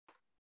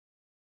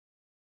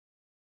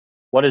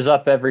What is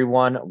up,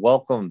 everyone?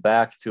 Welcome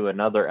back to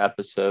another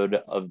episode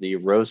of the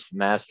Roast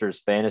Masters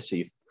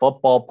Fantasy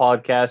Football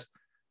Podcast.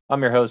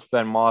 I'm your host,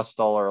 Ben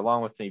Mostaller,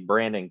 along with me,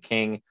 Brandon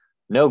King.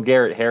 No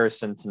Garrett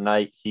Harrison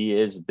tonight. He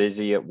is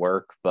busy at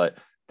work, but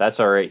that's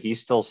all right. He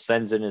still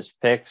sends in his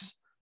picks,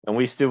 and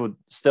we still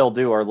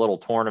do our little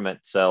tournament.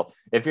 So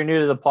if you're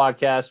new to the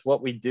podcast,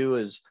 what we do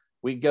is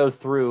we go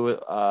through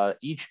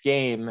each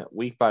game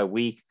week by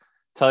week,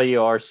 tell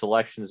you our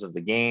selections of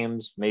the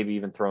games, maybe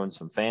even throw in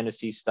some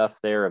fantasy stuff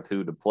there of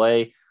who to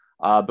play.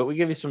 But we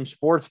give you some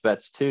sports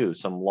bets too,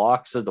 some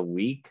locks of the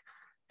week,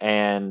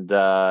 and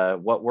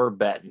what we're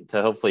betting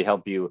to hopefully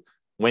help you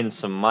win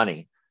some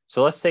money.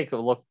 So let's take a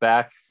look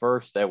back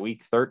first at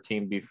week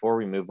 13 before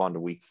we move on to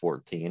week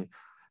 14.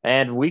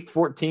 And week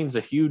 14 is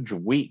a huge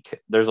week.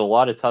 There's a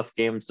lot of tough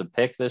games to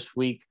pick this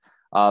week,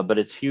 but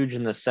it's huge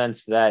in the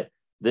sense that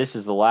this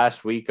is the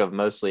last week of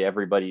mostly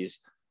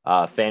everybody's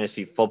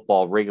fantasy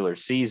football regular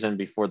season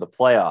before the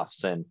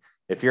playoffs. And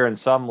if you're in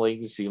some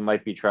leagues, you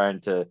might be trying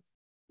to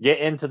get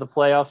into the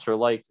playoffs, or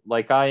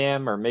like I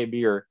am, or maybe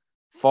you're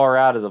far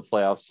out of the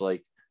playoffs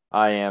like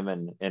I am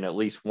in at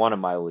least one of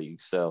my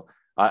leagues. So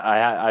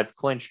I've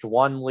clinched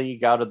one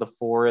league out of the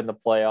four in the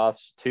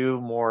playoffs. Two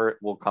more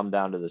will come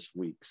down to this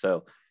week.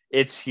 So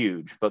it's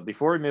huge. But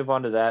before we move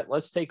on to that,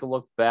 let's take a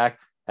look back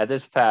at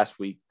this past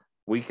week,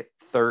 week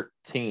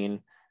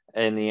 13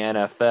 in the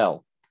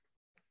NFL.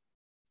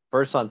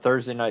 First, on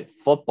Thursday Night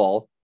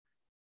Football,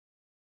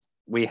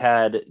 we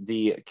had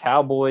the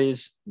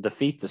Cowboys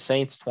defeat the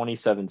Saints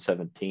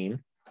 27-17.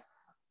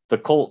 The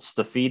Colts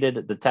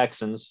defeated the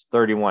Texans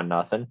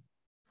 31-0.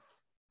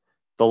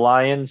 The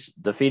Lions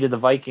defeated the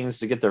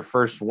Vikings to get their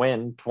first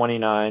win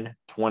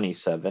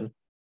 29-27.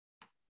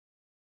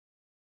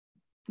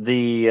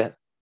 The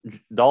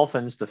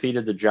Dolphins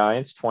defeated the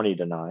Giants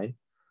 20-9.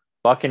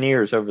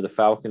 Buccaneers over the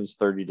Falcons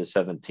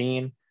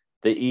 30-17.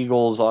 The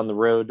Eagles on the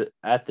road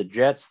at the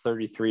Jets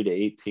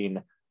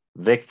 33-18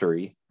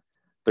 victory.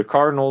 The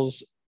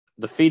Cardinals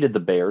defeated the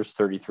Bears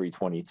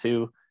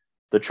 33-22.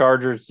 The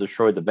Chargers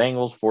destroyed the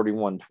Bengals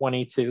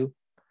 41-22.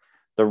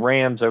 The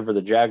Rams over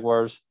the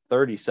Jaguars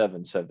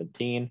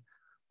 37-17.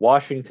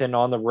 Washington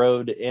on the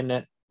road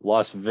in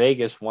Las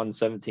Vegas won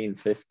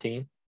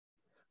 17-15.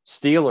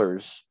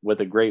 Steelers with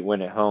a great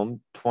win at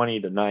home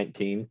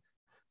 20-19.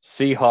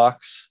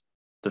 Seahawks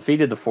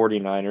defeated the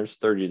 49ers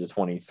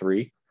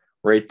 30-23.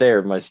 Right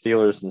there, my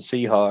Steelers and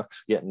Seahawks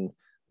getting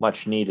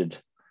much needed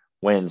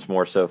wins,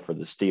 more so for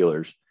the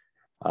Steelers.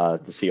 The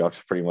Seahawks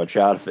are pretty much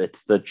out of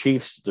it. The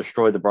Chiefs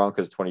destroyed the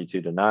Broncos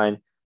 22-9.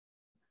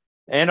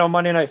 And on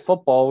Monday Night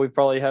Football, we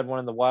probably had one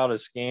of the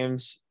wildest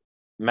games.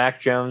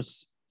 Mac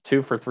Jones,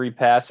 2 for 3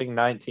 passing,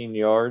 19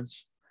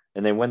 yards,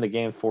 and they win the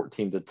game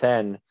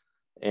 14-10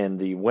 in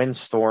the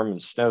windstorm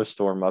and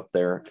snowstorm up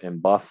there in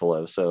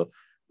Buffalo. So,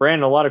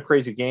 Brandon, a lot of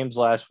crazy games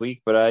last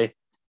week, but I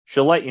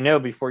should let you know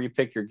before you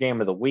pick your game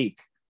of the week,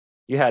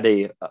 you had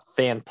a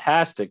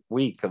fantastic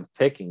week of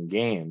picking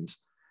games.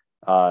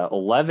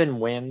 11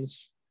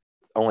 wins,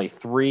 only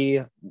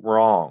 3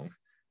 wrong,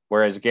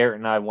 whereas Garrett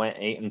and I went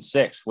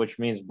 8-6, which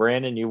means,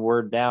 Brandon, you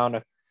were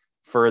down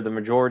for the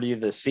majority of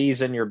the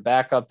season. You're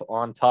back up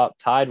on top,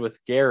 tied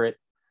with Garrett,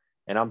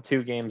 and I'm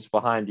 2 games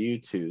behind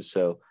you two.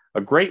 So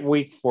a great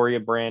week for you,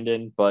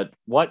 Brandon. But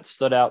what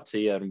stood out to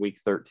you in week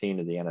 13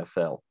 of the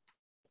NFL?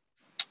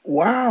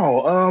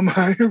 Wow.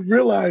 I didn't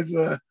realize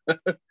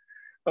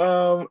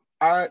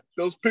I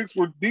those picks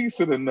were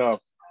decent enough.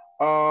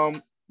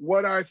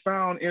 What I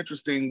found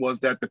interesting was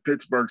that the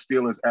Pittsburgh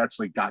Steelers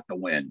actually got the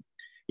win.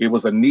 It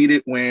was a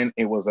needed win.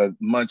 It was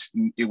much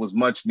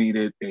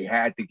needed. They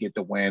had to get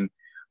the win.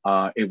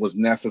 It was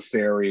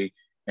necessary.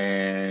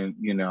 And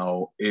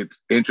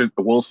it's interesting.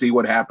 We'll see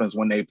what happens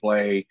when they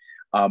play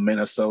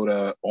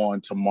Minnesota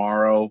on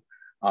tomorrow.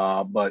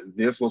 But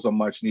this was a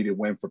much needed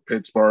win for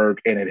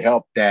Pittsburgh, and it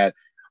helped that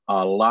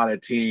a lot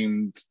of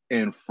teams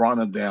in front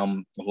of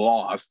them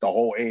lost. The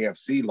whole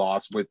AFC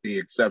lost, with the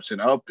exception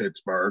of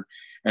Pittsburgh,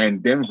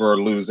 and Denver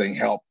losing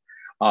helped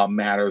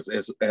matters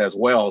as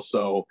well.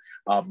 So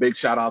big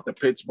shout out to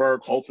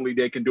Pittsburgh. Hopefully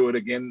they can do it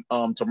again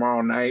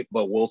tomorrow night,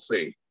 but we'll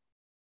see.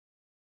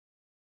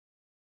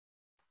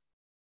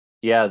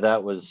 Yeah,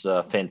 that was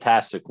a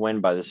fantastic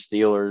win by the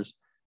Steelers.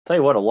 Tell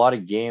you what, a lot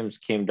of games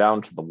came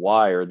down to the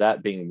wire,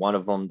 that being one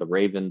of them. The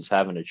Ravens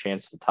having a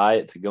chance to tie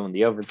it to go in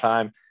the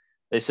overtime.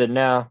 They said,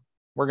 no,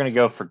 we're going to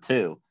go for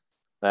 2.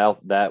 Well,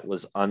 that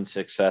was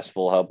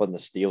unsuccessful, helping the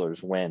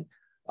Steelers win.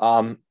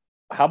 How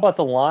about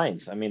the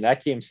Lions? I mean,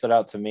 that game stood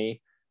out to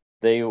me.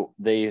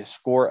 They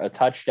score a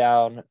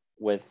touchdown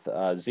with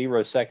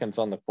 0 seconds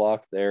on the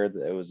clock there.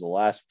 It was the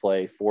last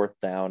play, 4th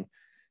down.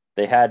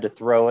 They had to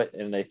throw it,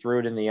 and they threw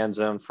it in the end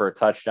zone for a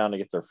touchdown to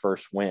get their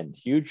first win.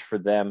 Huge for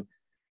them.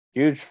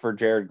 Huge for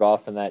Jared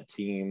Goff and that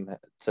team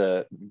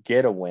to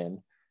get a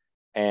win.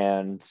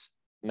 And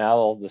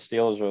now the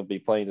Steelers will be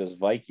playing those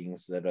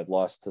Vikings that had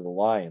lost to the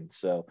Lions.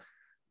 So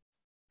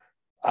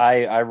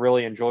I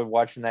really enjoyed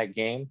watching that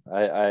game.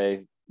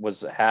 I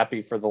was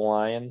happy for the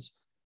Lions.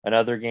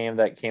 Another game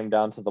that came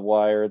down to the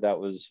wire that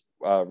was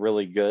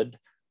really good.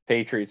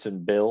 Patriots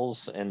and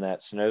Bills in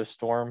that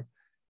snowstorm.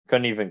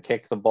 Couldn't even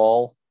kick the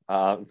ball.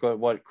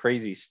 What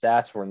crazy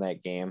stats were in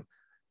that game.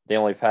 They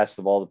only passed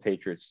the ball to the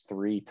Patriots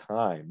 3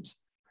 times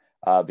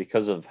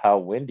because of how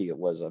windy it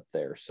was up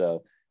there.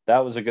 So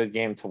that was a good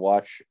game to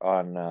watch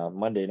on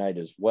Monday night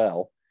as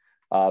well.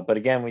 But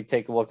again, we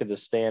take a look at the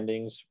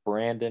standings.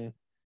 Brandon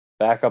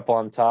back up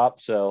on top.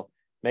 So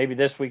maybe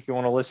this week you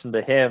want to listen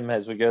to him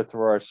as we go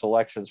through our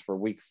selections for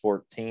week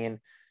 14.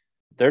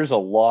 There's a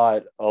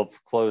lot of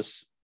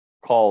close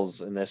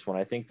calls in this one.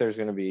 I think there's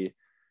going to be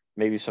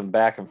maybe some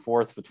back and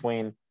forth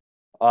between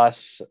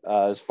us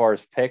as far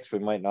as picks. We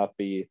might not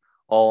be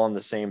all on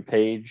the same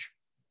page.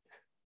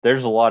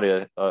 There's a lot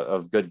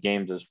of good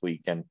games this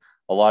week and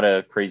a lot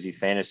of crazy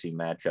fantasy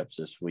matchups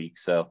this week.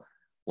 So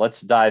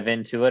let's dive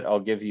into it. I'll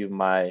give you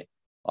my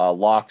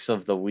locks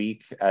of the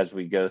week as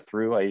we go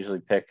through. I usually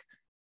pick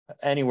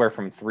anywhere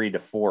from 3 to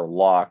 4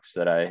 locks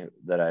that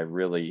I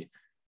really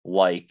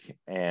like.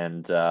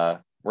 And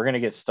we're going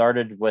to get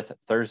started with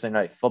Thursday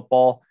Night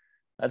Football.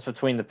 That's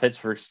between the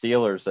Pittsburgh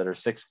Steelers that are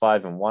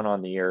 6-5-1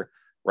 on the year,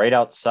 right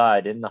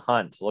outside in the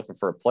hunt, looking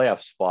for a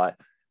playoff spot,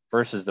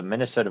 versus the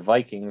Minnesota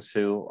Vikings,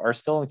 who are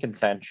still in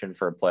contention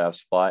for a playoff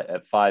spot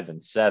at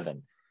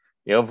 5-7.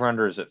 The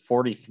over-under is at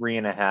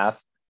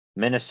 43.5.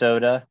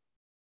 Minnesota,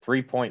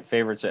 3-point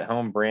favorites at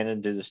home.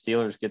 Brandon, do the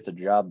Steelers get the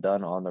job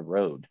done on the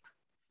road?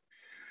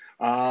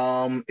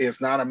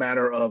 It's not a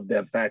matter of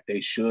the fact they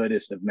should.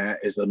 It's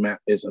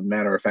a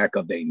matter of fact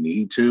of they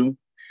need to,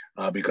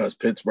 because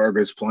Pittsburgh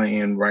is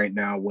playing right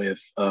now with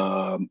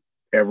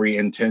every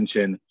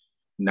intention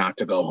not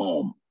to go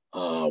home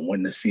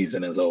when the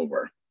season is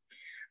over.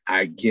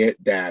 I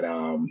get that,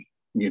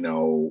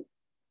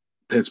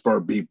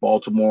 Pittsburgh beat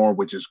Baltimore,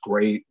 which is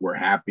great. We're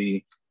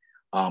happy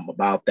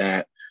about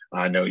that.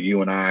 I know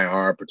you and I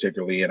are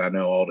particularly, and I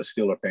know all the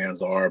Steeler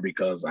fans are,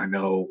 because I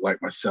know,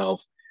 like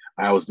myself,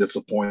 I was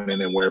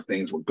disappointed in where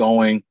things were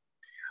going.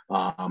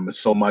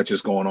 So much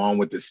is going on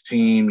with this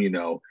team,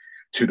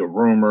 to the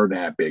rumor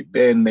that Big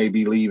Ben may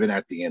be leaving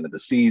at the end of the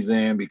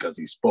season because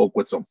he spoke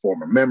with some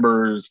former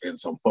members and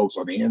some folks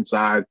on the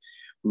inside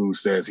who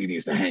says he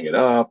needs to hang it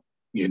up,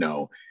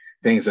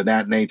 things of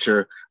that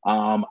nature.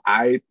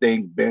 I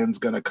think Ben's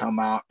going to come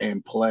out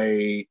and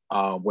play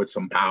with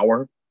some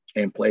power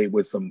and play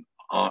with some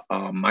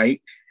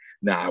might.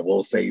 Now, I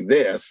will say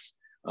this,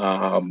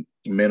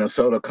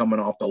 Minnesota coming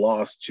off the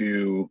loss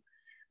to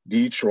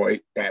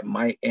Detroit, that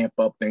might amp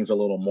up things a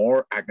little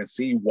more. I can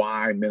see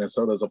why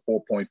Minnesota is a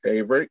 4-point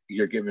favorite.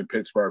 You're giving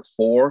Pittsburgh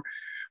 4,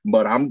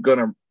 but I'm going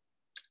to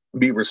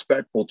be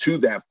respectful to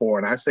that 4.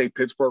 And I say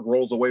Pittsburgh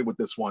rolls away with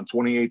this one,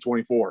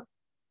 28-24.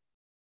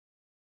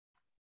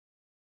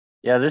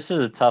 Yeah, this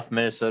is a tough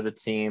Minnesota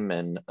team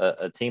and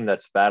a team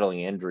that's battling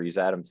injuries.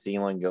 Adam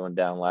Thielen going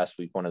down last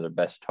week, one of their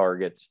best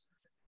targets.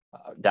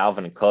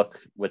 Dalvin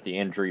Cook with the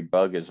injury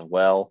bug as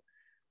well.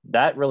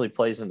 That really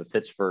plays into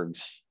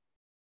Pittsburgh's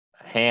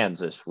hands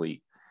this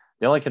week.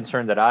 The only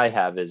concern that I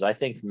have is I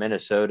think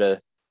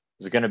Minnesota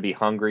is going to be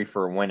hungry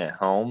for a win at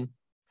home,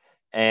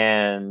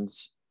 and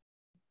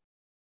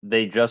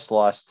they just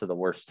lost to the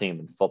worst team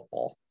in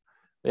football.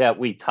 Yeah,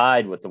 we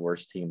tied with the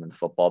worst team in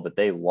football, but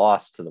they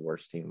lost to the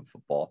worst team in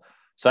football.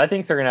 So I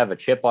think they're going to have a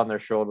chip on their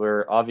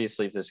shoulder.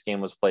 Obviously, if this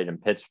game was played in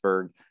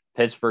Pittsburgh,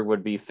 Pittsburgh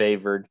would be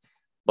favored,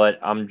 but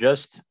I'm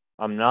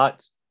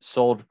not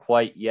sold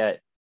quite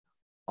yet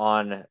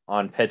on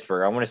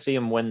Pittsburgh. I want to see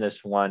them win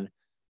this one.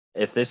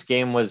 If this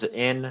game was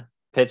in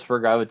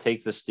Pittsburgh, I would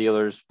take the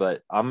Steelers,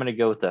 but I'm going to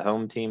go with the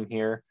home team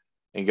here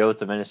and go with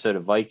the Minnesota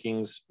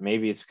Vikings.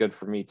 Maybe it's good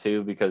for me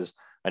too, because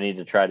I need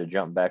to try to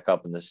jump back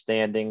up in the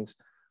standings.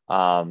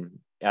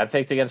 I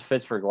picked against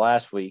Pittsburgh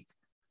last week.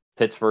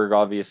 Pittsburgh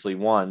obviously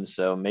won,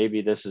 so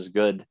maybe this is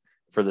good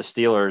for the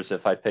Steelers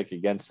if I pick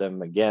against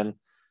them again.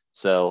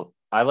 So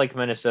I like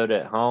Minnesota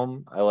at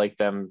home. I like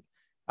them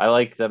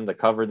to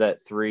cover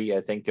that 3. I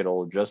think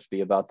it'll just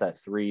be about that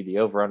 3. The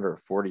over-under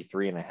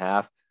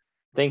 43.5.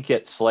 I think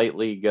it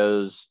slightly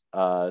goes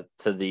to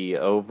the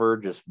over,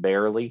 just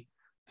barely,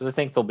 because I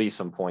think there'll be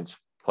some points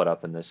put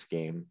up in this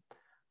game.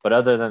 But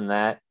other than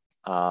that,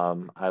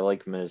 I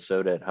like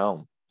Minnesota at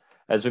home.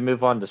 As we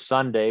move on to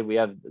Sunday, we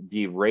have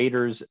the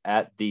Raiders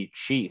at the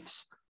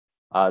Chiefs.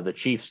 The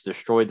Chiefs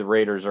destroyed the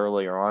Raiders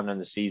earlier on in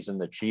the season.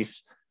 The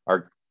Chiefs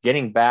are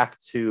getting back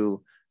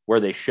to where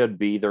they should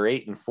be. They're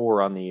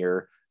 8-4 on the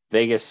year.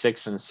 Vegas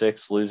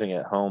 6-6, losing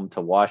at home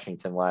to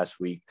Washington last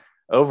week.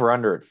 Over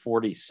under at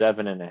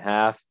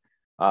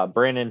 47.5.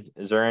 Brandon,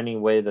 is there any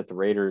way that the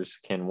Raiders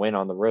can win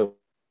on the road?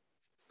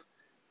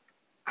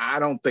 I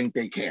don't think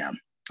they can.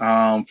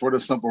 For the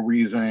simple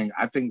reason,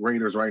 I think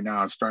Raiders right now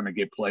are starting to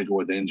get plagued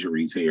with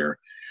injuries here.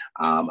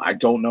 I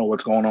don't know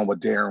what's going on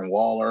with Darren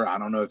Waller. I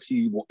don't know if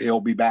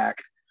he'll be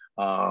back.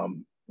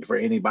 For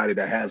anybody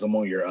that has him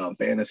on your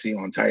fantasy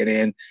on tight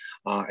end.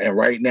 And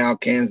right now,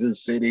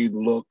 Kansas City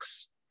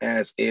looks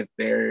as if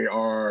they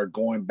are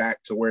going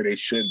back to where they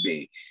should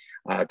be.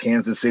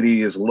 Kansas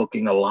City is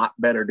looking a lot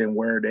better than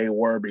where they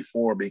were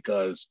before,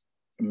 because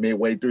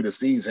midway through the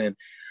season,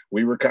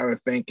 we were kind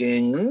of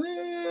thinking,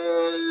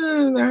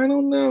 I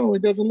don't know,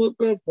 it doesn't look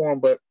good for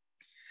them. But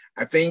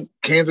I think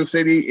Kansas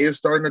City is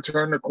starting to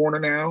turn the corner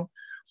now.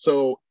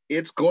 So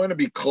it's going to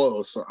be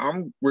close. So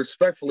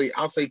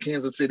I'll say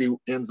Kansas City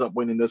ends up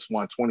winning this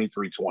one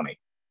 23-20.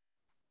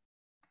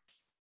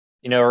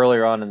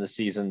 Earlier on in the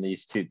season,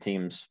 these two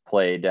teams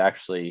played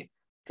actually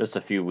just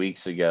a few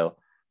weeks ago.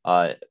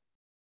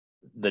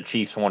 The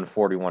Chiefs won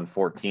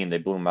 41-14. They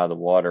blew them out of the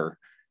water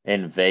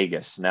in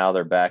Vegas. Now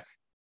they're back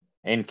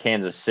in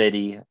Kansas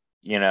City.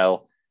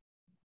 The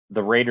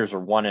Raiders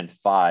are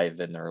 1-5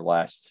 in their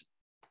last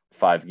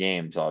 5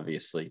 games,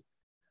 obviously.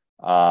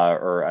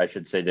 Or I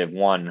should say they've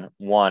won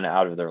 1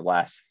 out of their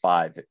last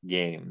 5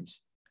 games.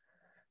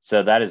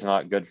 So that is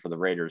not good for the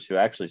Raiders, who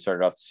actually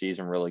started off the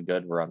season really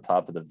good. We're on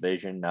top of the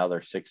division. Now they're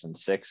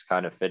 6-6,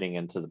 kind of fitting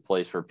into the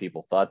place where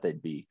people thought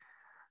they'd be.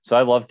 So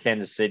I love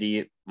Kansas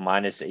City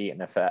minus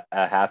 8.5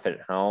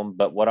 at home.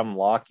 But what I'm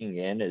locking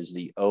in is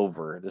the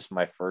over. This is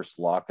my first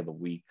lock of the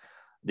week.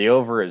 The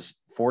over is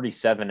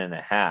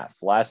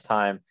 47.5. Last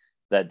time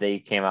that they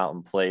came out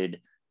and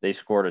played, they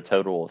scored a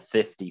total of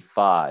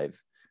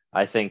 55.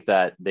 I think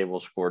that they will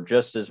score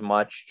just as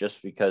much,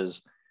 just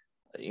because,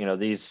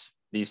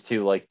 these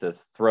two like to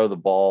throw the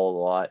ball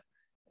a lot,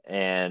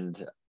 and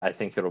I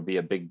think it'll be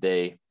a big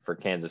day for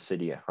Kansas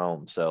City at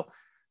home. So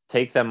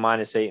take them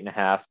minus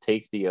 8.5,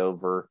 take the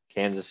over,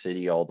 Kansas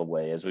City all the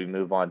way. As we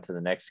move on to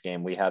the next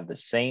game, we have the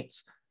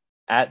Saints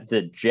at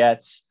the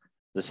Jets.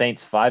 The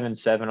Saints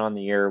 5-7 on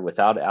the year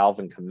without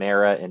Alvin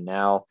Kamara, and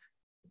now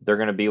they're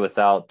going to be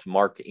without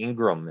Mark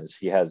Ingram as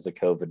he has the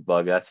COVID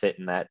bug. That's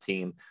hitting that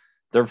team.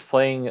 They're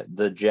playing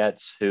the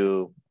Jets,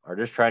 who are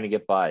just trying to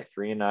get by.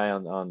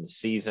 3-9 on the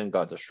season,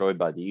 got destroyed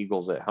by the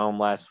Eagles at home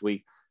last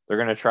week. They're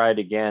going to try it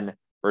again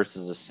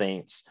versus the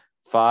Saints.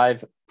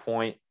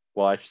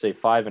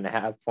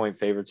 5.5 point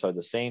favorites are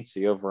the Saints.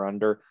 The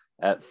over-under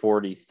at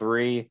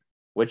 43.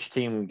 Which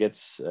team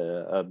gets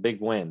a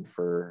big win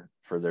for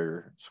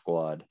their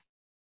squad?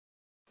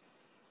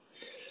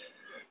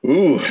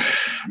 Ooh,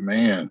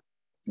 man.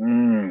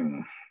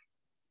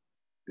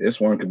 This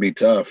one could be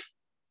tough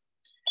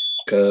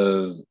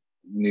because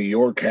New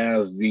York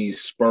has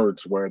these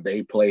spurts where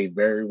they play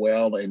very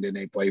well and then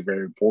they play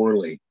very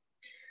poorly.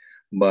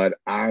 But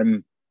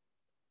I'm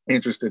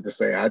interested to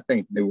say I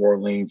think New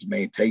Orleans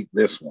may take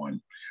this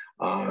one.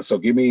 So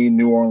give me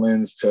New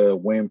Orleans to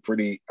win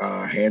pretty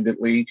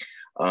handedly.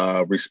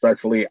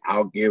 Respectfully,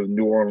 I'll give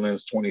New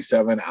Orleans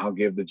 27. I'll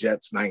give the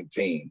Jets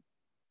 19.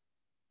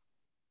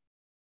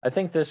 I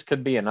think this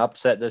could be an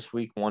upset this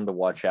week, one to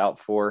watch out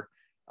for,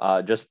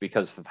 just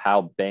because of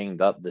how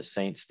banged up the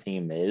Saints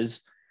team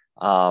is.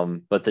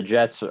 But the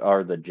Jets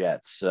are the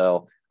Jets.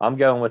 So I'm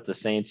going with the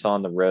Saints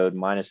on the road,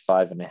 minus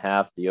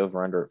 5.5, the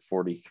over-under at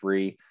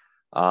 43.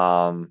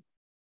 I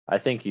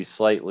think you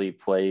slightly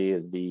play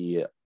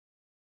the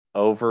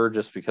over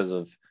just because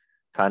of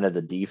kind of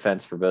the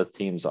defense for both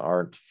teams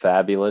aren't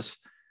fabulous.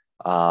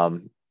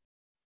 It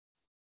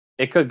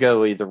could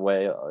go either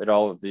way. It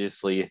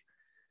obviously,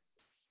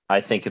 I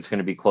think it's going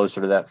to be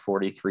closer to that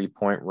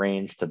 43-point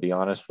range, to be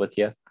honest with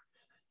you.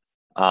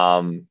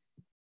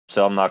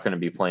 So I'm not going to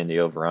be playing the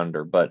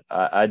over-under, but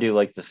I do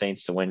like the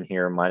Saints to win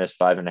here, minus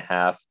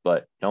 5.5,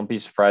 but don't be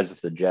surprised if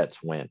the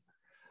Jets win.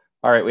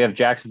 All right, we have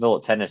Jacksonville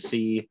at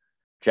Tennessee.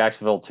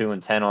 Jacksonville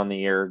 2-10 on the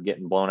year,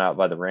 getting blown out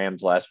by the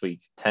Rams last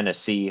week.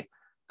 Tennessee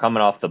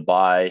coming off the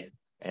bye,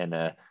 and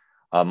a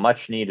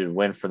much-needed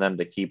win for them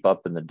to keep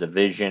up in the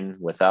division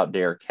without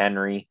Derrick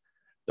Henry.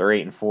 They're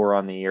 8-4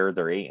 on the year.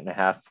 They're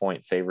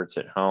 8.5-point favorites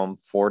at home.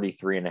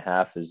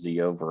 43.5 is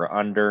the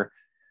over-under.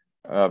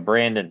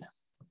 Brandon,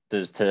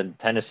 does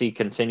Tennessee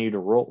continue to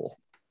roll?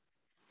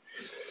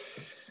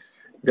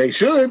 They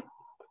should.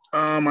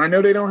 I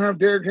know they don't have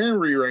Derrick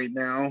Henry right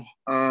now,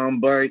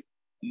 but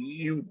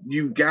you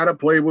gotta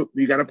play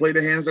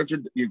the hands that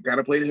you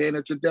gotta play the hand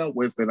that you're dealt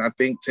with. And I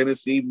think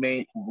Tennessee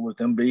made, with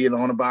them being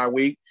on a bye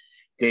week,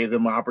 gave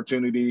them an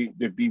opportunity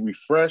to be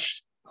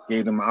refreshed,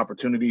 gave them an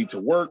opportunity to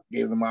work,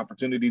 gave them an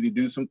opportunity to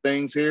do some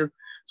things here.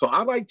 So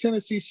I like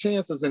Tennessee's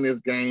chances in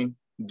this game.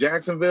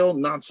 Jacksonville,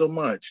 not so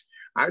much.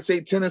 I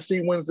say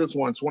Tennessee wins this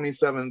one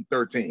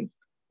 27-13.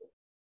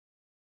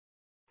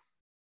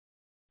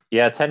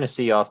 Yeah,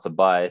 Tennessee off the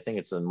bye. I think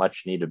it's a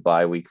much-needed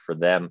bye week for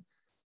them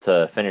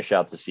to finish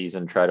out the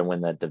season, try to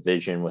win that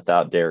division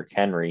without Derrick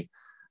Henry.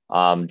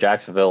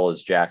 Jacksonville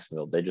is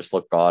Jacksonville. They just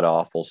look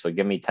god-awful. So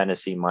give me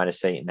Tennessee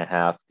minus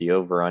 8.5, the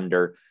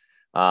over-under.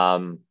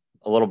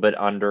 A little bit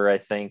under, I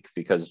think,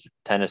 because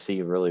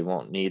Tennessee really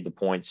won't need the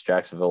points.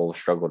 Jacksonville will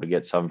struggle to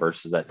get some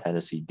versus that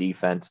Tennessee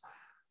defense.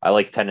 I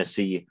like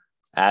Tennessee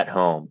at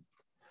home.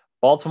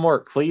 Baltimore,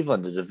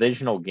 Cleveland, a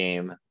divisional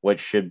game, which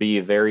should be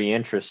very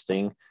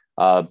interesting.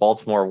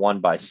 Baltimore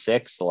won by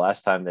 6 the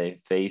last time they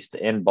faced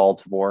in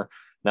Baltimore.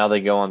 Now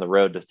they go on the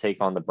road to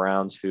take on the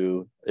Browns,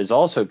 who is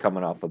also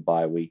coming off a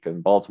bye week.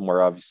 And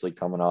Baltimore obviously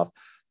coming off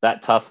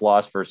that tough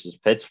loss versus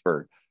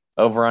Pittsburgh.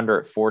 Over under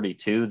at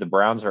 42. The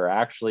Browns are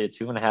actually a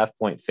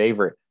 2.5-point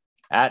favorite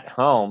at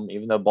home,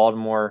 even though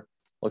Baltimore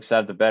looks to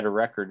have the better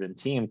record and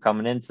team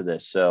coming into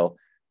this. So,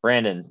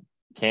 Brandon,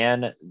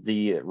 will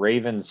the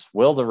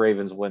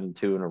Ravens win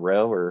 2 in a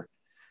row, or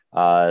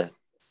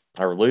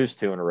or lose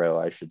 2 in a row,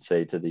 I should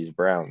say, to these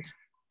Browns?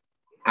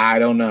 I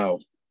don't know.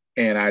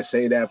 And I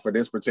say that for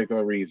this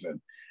particular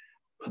reason.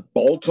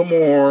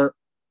 Baltimore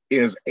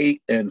is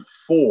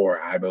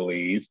 8-4, I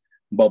believe,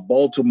 but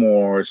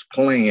Baltimore's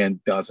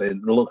plan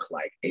doesn't look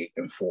like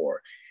 8-4.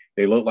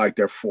 They look like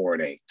they're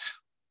 4-8.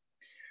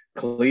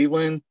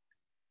 Cleveland,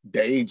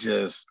 they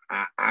just,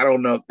 I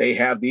don't know. They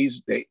have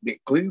these,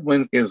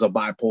 Cleveland is a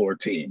bipolar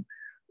team.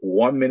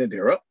 1 minute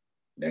they're up,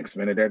 next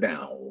minute they're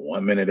down.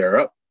 1 minute they're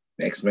up,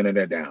 next minute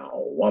they're down.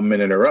 1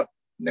 minute they're up,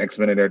 next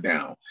minute they're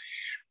down.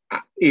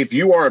 If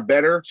you are a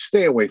bettor,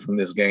 stay away from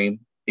this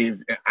game. If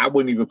I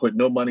wouldn't even put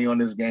no money on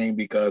this game,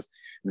 because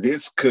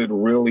this could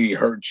really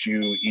hurt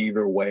you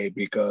either way,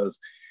 because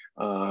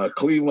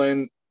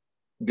Cleveland,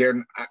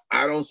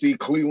 I don't see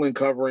Cleveland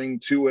covering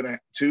 2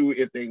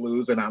 if they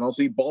lose, and I don't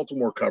see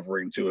Baltimore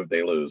covering 2 if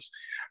they lose.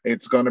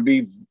 It's going to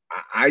be,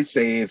 I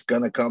say it's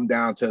going to come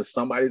down to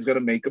somebody's going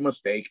to make a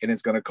mistake and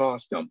it's going to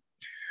cost them.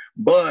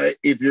 But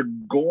if you're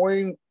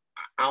going,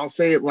 I'll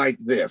say it like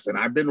this, and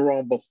I've been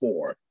wrong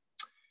before.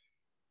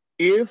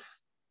 If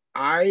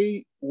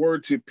I were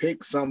to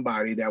pick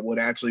somebody that would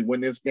actually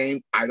win this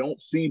game, I don't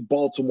see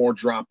Baltimore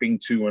dropping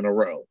 2 in a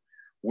row.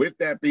 With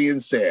that being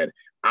said,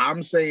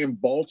 I'm saying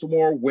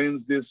Baltimore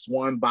wins this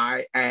one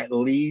by at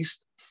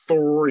least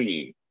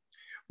 3.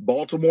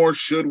 Baltimore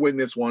should win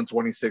this one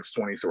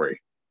 26-23.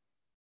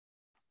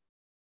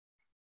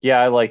 Yeah,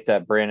 I like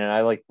that, Brandon.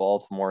 I like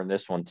Baltimore in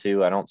this one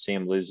too. I don't see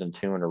them losing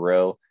 2 in a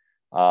row.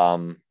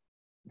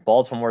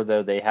 Baltimore,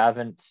 though, they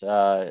haven't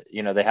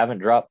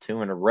dropped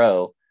 2 in a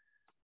row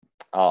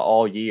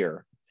all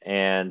year,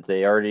 and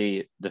they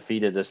already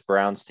defeated this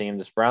Browns team.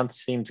 This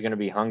Browns team is going to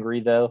be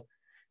hungry, though.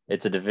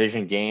 It's a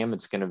division game.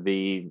 It's going to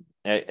be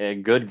a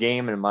good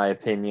game, in my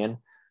opinion.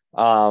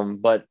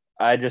 But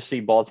I just see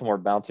Baltimore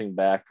bouncing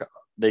back.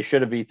 They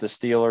should have beat the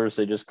Steelers.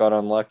 They just got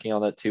unlucky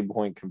on that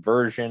 2-point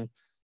conversion,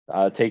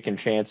 taking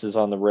chances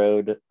on the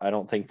road. I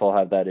don't think they'll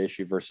have that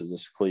issue versus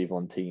this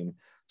Cleveland team.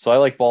 So I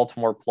like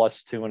Baltimore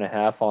plus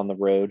 2.5 on the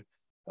road,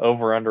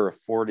 over under a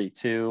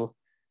 42.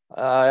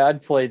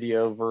 I'd play the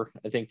over.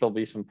 I think there'll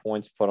be some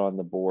points put on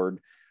the board.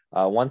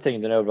 One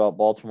thing to note about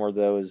Baltimore,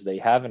 though, is they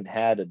haven't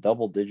had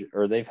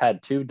they've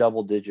had 2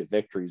 double-digit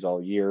victories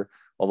all year.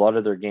 A lot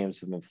of their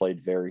games have been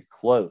played very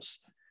close.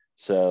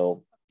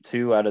 So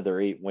 2 out of their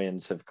 8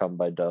 wins have come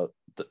by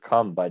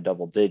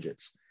double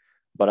digits.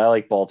 But I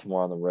like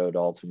Baltimore on the road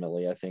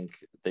ultimately. I think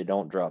they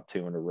don't drop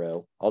 2 in a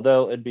row,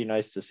 although it'd be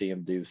nice to see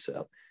them do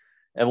so.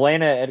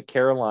 Atlanta at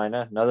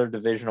Carolina, another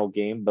divisional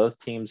game. Both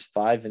teams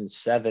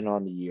 5-7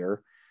 on the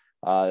year.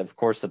 Of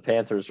course, the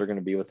Panthers are going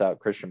to be without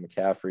Christian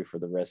McCaffrey for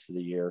the rest of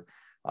the year.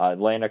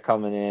 Atlanta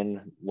coming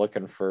in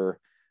looking for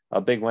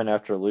a big win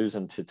after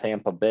losing to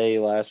Tampa Bay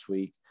last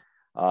week.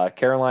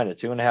 Carolina,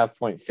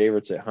 2.5-point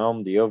favorites at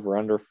home. The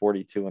over-under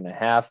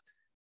 42.5.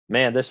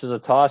 Man, this is a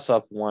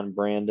toss-up one,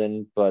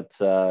 Brandon, but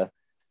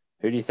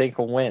who do you think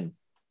will win?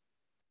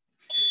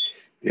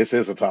 This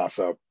is a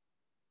toss-up,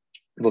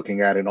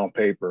 looking at it on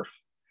paper,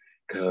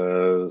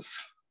 because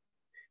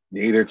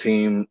neither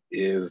team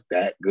is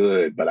that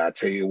good. But I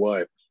tell you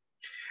what,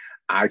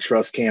 I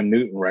trust Cam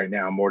Newton right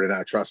now more than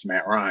I trust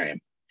Matt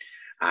Ryan.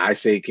 I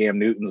say Cam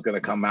Newton's going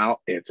to come out.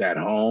 It's at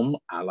home.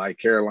 I like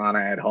Carolina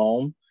at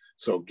home.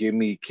 So give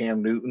me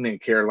Cam Newton and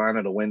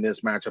Carolina to win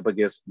this matchup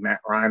against Matt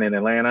Ryan in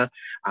Atlanta.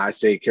 I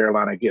say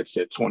Carolina gets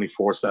it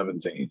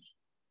 24-17.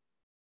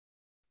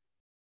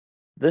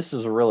 This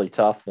is a really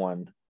tough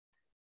one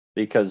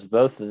because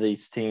both of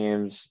these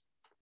teams,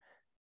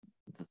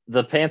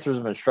 the Panthers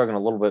have been struggling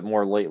a little bit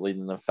more lately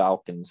than the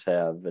Falcons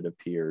have, it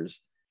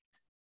appears.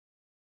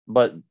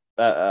 But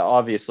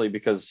obviously,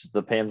 because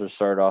the Panthers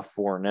started off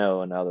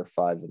 4-0 and now they're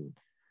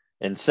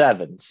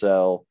 5-7.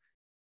 So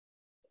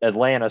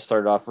Atlanta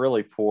started off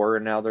really poor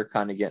and now they're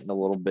kind of getting a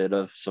little bit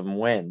of some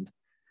wind.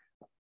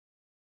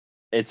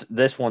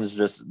 This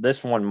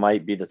one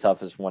might be the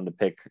toughest one to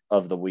pick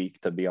of the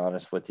week, to be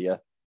honest with you.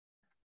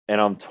 And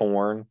I'm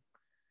torn.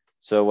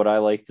 So what I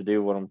like to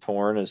do when I'm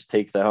torn is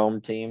take the home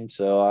team.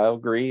 So I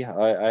agree.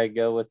 I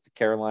go with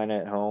Carolina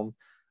at home.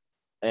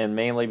 And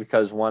mainly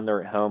because, 1,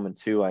 they're at home, and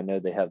 2, I know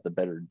they have the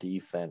better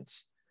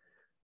defense.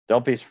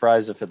 Don't be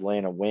surprised if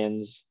Atlanta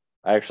wins.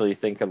 I actually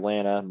think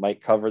Atlanta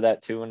might cover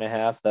that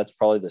 2.5. That's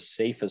probably the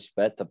safest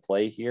bet to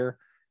play here.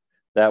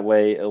 That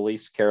way, at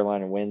least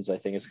Carolina wins. I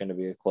think it's going to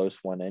be a close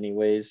one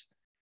anyways.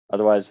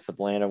 Otherwise, if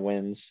Atlanta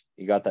wins,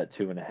 you got that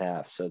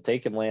 2.5. So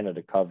take Atlanta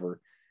to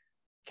cover.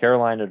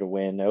 Carolina to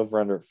win, over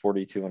under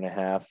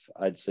 42.5.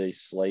 I'd say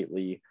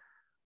slightly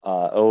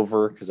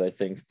over, because I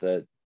think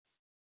that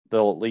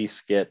they'll at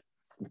least get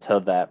to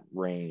that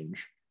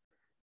range.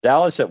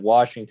 Dallas at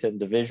Washington,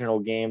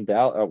 divisional game.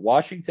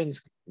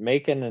 Washington's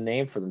making a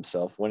name for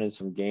themselves, winning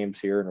some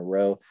games here in a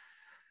row.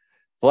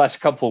 The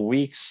last couple of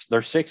weeks, they're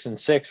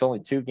 6-6,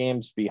 only 2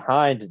 games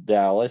behind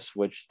Dallas,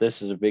 which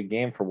this is a big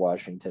game for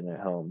Washington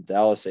at home.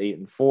 Dallas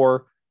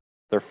 8-4.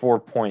 They're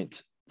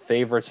 4-point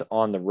favorites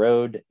on the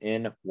road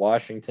in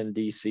Washington,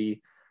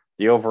 D.C.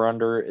 The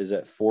over-under is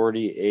at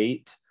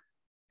 48.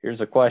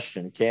 Here's a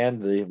question. Can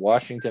the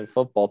Washington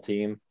football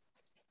team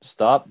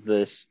stop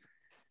this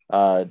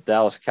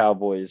Dallas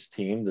Cowboys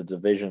team, the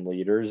division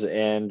leaders,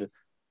 and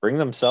bring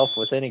themselves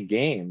within a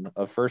game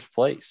of first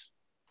place.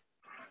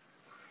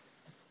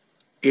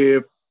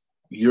 If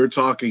you're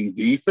talking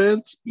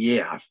defense,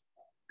 yeah,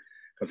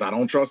 because I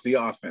don't trust the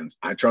offense.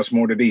 I trust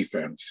more the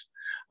defense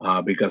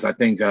because I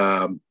think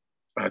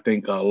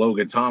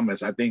Logan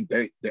Thomas. I think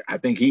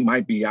he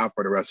might be out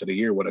for the rest of the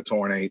year with a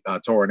torn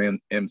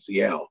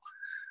MCL.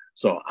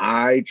 So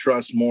I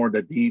trust more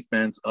the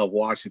defense of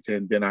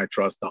Washington than I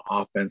trust the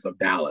offense of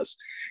Dallas.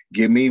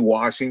 Give me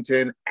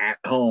Washington at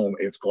home.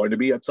 It's going to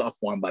be a tough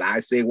one, but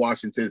I say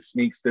Washington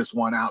sneaks this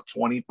one out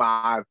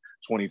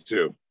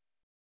 25-22.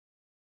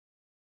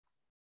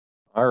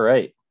 All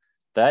right.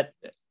 That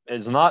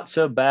is not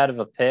so bad of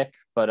a pick,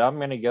 but I'm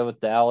going to go with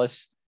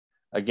Dallas.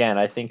 Again,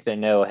 I think they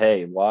know,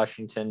 hey,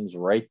 Washington's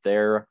right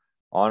there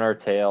on our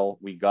tail.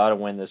 We got to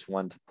win this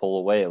one to pull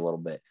away a little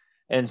bit.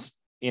 And,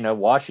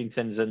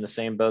 Washington's in the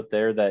same boat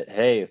there that,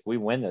 hey, if we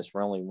win this,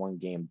 we're only one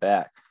game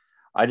back.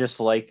 I just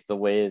like the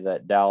way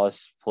that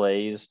Dallas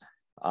plays.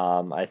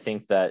 I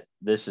think that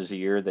this is a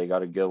year they got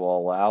to go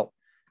all out.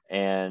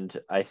 And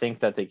I think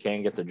that they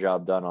can get the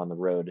job done on the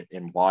road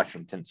in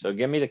Washington. So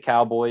give me the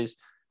Cowboys.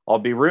 I'll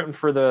be rooting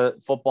for the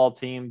football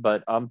team,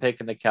 but I'm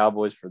picking the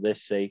Cowboys for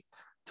this sake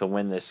to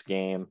win this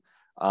game.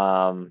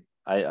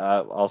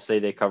 I'll say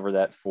they cover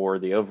that for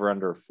the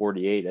over-under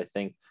 48, I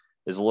think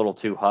is a little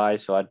too high,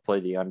 so I'd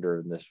play the under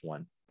in this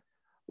one.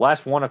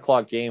 Last 1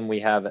 o'clock game, we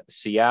have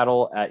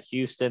Seattle at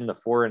Houston. The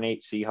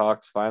 4-8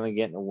 Seahawks finally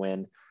getting a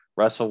win.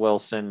 Russell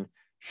Wilson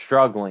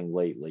struggling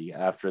lately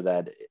after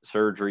that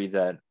surgery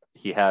that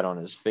he had on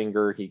his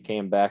finger. He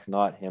came back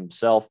not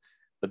himself,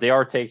 but they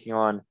are taking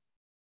on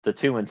the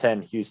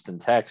 2-10 Houston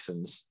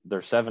Texans. They're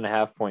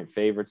 7.5-point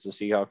favorites. The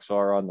Seahawks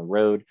are on the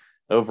road.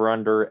 Over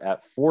under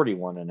at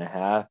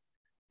 41.5.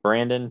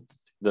 Brandon,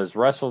 does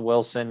Russell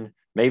Wilson,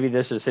 maybe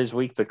this is his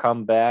week to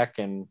come back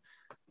and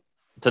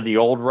to the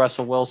old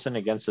Russell Wilson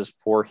against this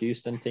poor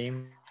Houston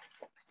team?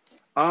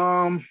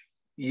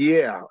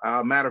 Yeah.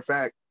 Matter of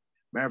fact,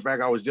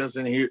 I was just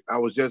in here.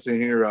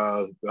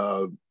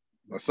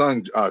 My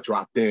son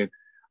dropped in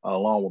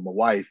along with my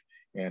wife,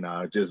 and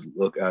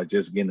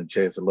just getting a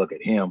chance to look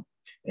at him.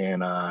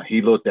 And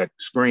he looked at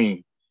the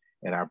screen,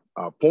 and I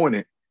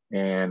pointed,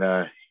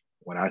 and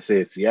when I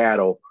said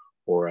Seattle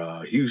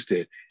or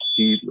Houston,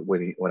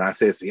 when I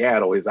said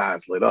Seattle, his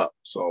eyes lit up.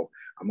 So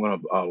I'm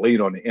going to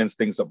lean on the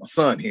instincts of my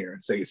son here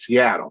and say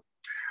Seattle.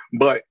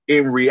 But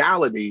in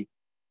reality,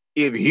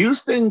 if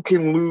Houston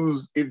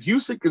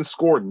can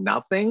score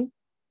nothing,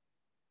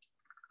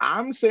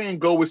 I'm saying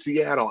go with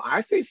Seattle.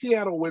 I say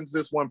Seattle wins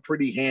this one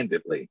pretty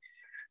handedly.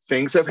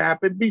 Things have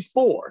happened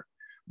before,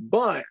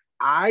 but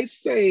I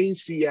say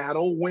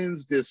Seattle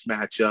wins this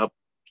matchup,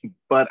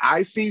 but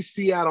I see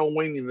Seattle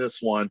winning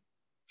this one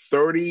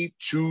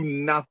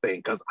 30-0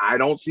 because I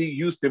don't see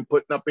Houston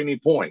putting up any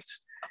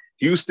points.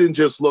 Houston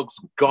just looks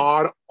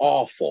god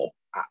awful.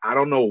 I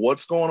don't know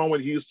what's going on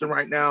with Houston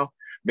right now.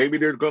 Maybe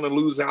they're going to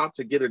lose out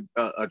to get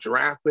a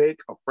draft pick,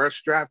 a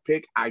fresh draft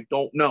pick. I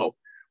don't know.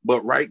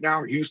 But right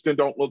now, Houston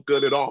don't look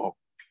good at all.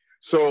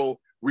 So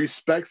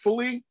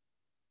respectfully,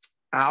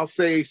 I'll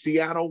say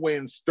Seattle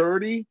wins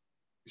 30.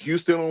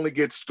 Houston only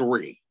gets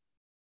 3.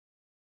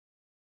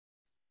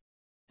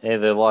 Hey,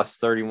 they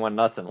lost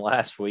 31-0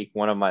 last week.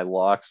 One of my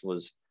locks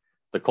was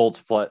the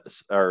Colts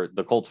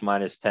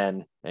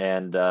 -10,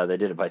 and they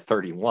did it by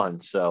 31.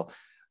 So,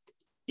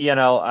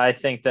 I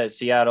think that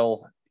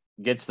Seattle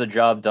gets the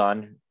job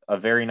done. A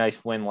very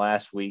nice win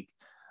last week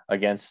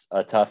against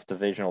a tough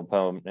divisional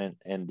opponent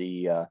in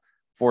the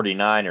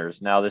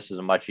 49ers. Now this is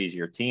a much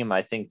easier team.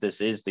 I think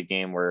this is the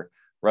game where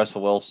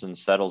Russell Wilson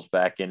settles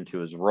back into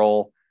his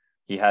role.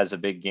 He has a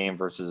big game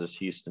versus this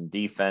Houston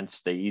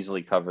defense. They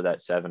easily cover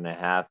that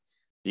 7.5.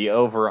 The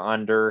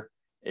over-under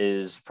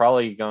is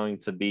probably going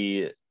to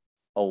be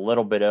a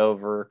little bit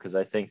over because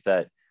I think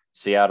that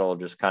Seattle will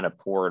just kind of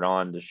pour it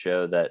on to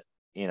show that,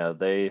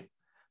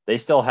 they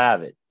still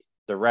have it.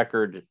 The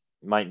record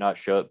might not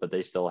show it, but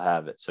they still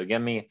have it. So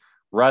give me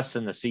Russ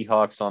and the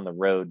Seahawks on the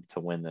road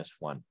to win this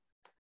one.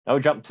 Now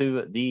we jump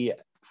to the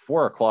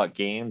 4 o'clock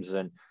games,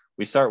 and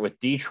we start with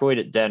Detroit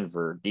at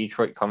Denver.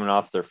 Detroit coming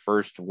off their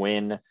first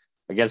win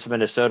against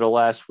Minnesota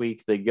last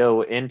week. They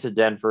go into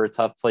Denver, a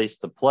tough place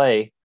to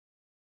play.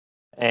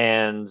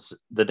 And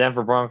the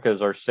Denver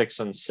Broncos are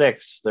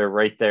 6-6. They're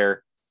right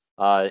there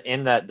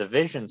in that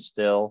division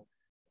still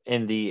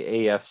in the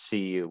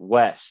AFC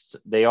West.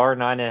 They are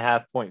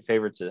 9.5-point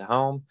favorites at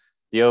home.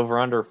 The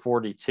over-under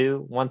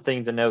 42. One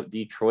thing to note,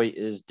 Detroit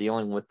is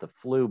dealing with the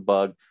flu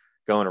bug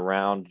going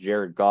around.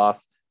 Jared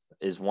Goff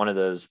is one of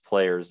those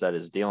players that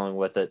is dealing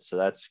with it, so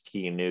that's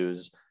key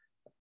news.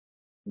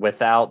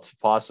 Without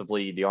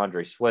possibly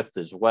DeAndre Swift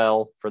as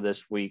well for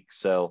this week.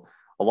 So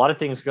a lot of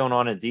things going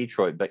on in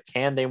Detroit, but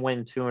can they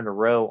win 2 in a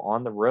row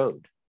on the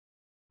road?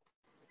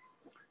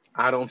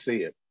 I don't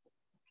see it.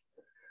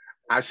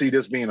 I see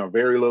this being a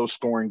very low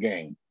scoring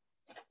game.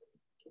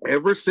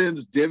 Ever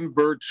since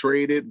Denver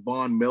traded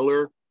Von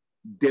Miller,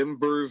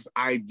 Denver's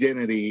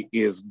identity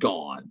is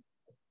gone.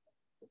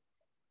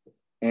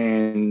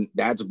 And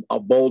that's a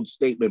bold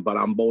statement, but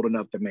I'm bold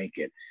enough to make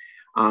it.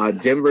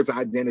 Denver's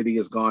identity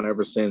is gone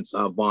ever since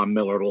Von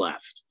Miller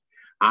left.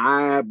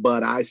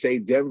 But I say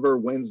Denver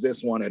wins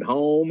this one at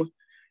home.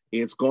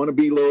 It's going to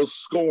be low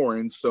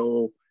scoring,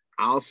 so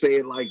I'll say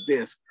it like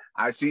this.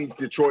 I see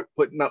Detroit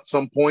putting up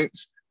some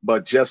points,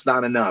 but just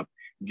not enough.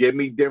 Give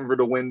me Denver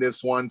to win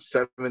this one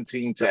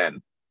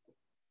 17-10.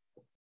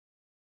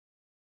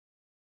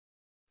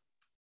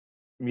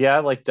 Yeah, I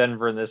like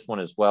Denver in this one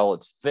as well.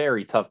 It's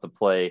very tough to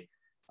play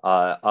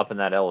up in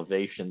that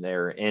elevation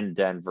there in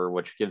Denver,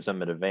 which gives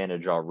them an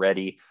advantage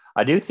already.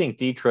 I do think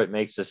Detroit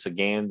makes this a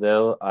game,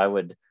 though. I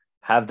would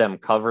have them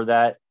cover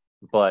that,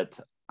 but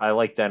I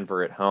like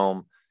Denver at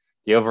home.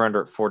 The over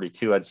under at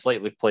 42, I'd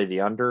slightly play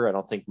the under. I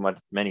don't think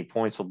many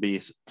points will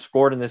be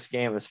scored in this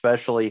game,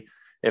 especially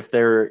if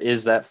there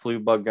is that flu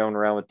bug going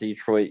around with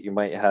Detroit. You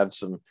might have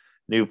some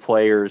new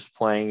players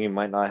playing. You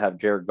might not have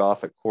Jared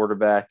Goff at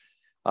quarterback.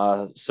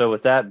 So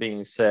with that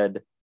being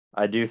said,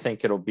 I do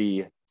think it'll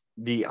be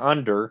the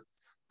under,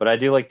 but I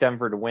do like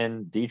Denver to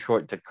win,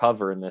 Detroit to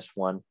cover in this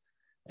one,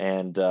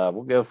 and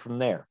we'll go from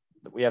there.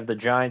 We have the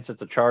Giants at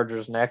the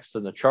Chargers next,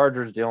 and the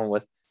Chargers dealing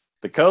with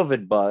the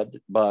COVID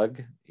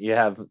bug. You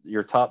have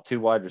your top two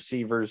wide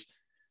receivers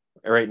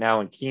right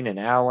now in Keenan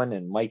Allen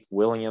and Mike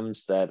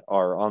Williams that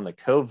are on the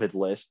COVID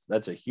list.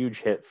 That's a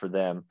huge hit for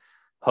them.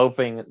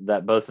 Hoping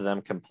that both of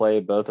them can play.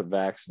 Both are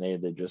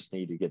vaccinated. They just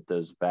need to get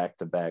those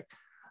back-to-back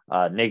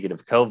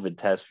negative COVID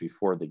tests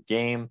before the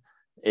game.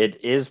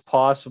 It is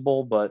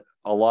possible, but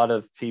a lot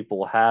of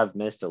people have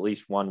missed at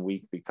least 1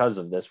 week because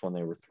of this when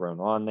they were thrown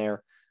on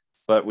there.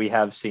 But we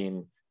have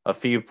seen a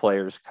few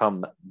players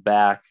come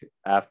back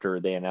after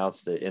they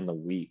announced it in the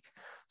week.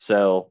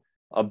 So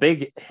a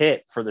big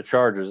hit for the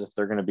Chargers if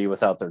they're going to be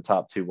without their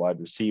top two wide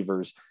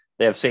receivers.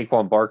 They have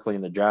Saquon Barkley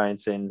and the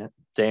Giants in.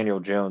 Daniel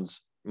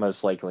Jones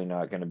most likely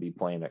not going to be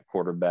playing at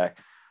quarterback.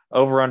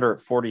 Over under at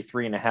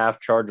 43.5,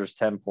 Chargers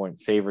 10-point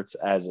favorites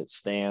as it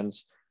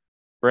stands.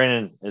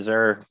 Brandon, is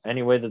there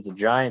any way that the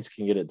Giants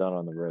can get it done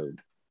on the road?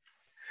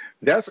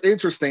 That's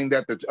interesting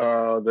that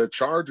the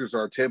Chargers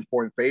are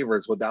 10-point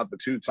favorites without the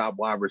two top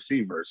wide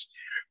receivers,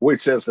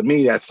 which says to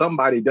me that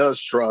somebody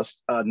does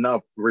trust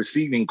enough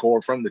receiving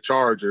core from the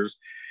Chargers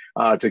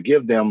to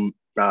give them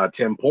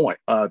 10 point,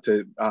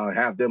 to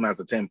have them as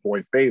a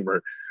 10-point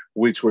favorite,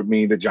 which would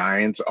mean the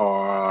Giants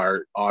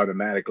are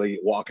automatically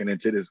walking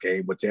into this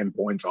game with 10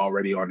 points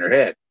already on their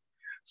head.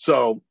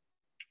 So,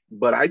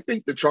 but I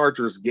think the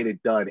Chargers get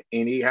it done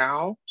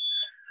anyhow.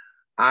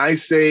 I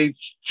say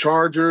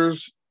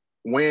Chargers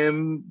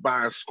win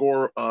by a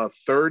score of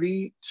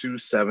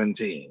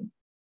 30-17.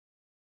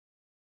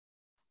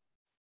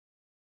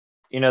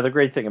 You know, the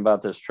great thing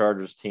about this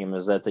Chargers team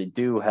is that they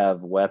do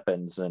have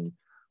weapons, and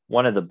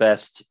one of the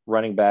best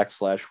running back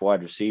 /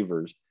 wide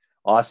receivers,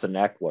 Austin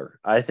Eckler.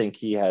 I think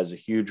he has a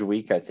huge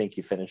week. I think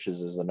he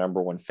finishes as the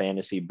number one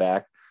fantasy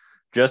back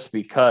just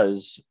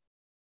because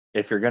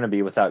if you're going to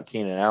be without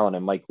Keenan Allen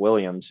and Mike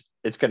Williams,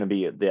 it's going to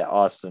be the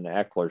Austin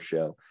Eckler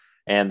show.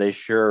 And they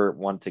sure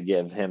want to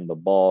give him the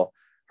ball.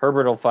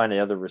 Herbert will find the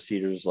other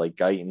receivers like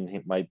Guyton. He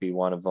might be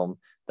one of them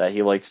that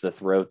he likes to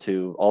throw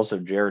to. Also,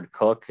 Jared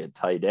Cook at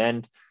tight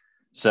end.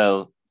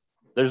 So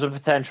there's a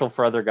potential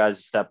for other guys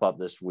to step up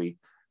this week.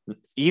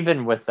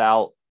 Even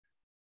without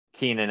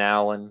Keenan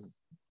Allen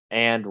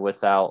and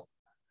without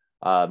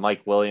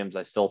Mike Williams,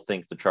 I still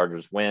think the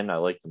Chargers win. I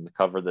like them to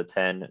cover the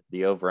 10,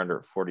 the over-under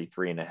at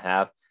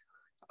 43.5.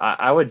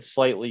 I would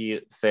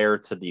slightly fare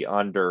to the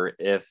under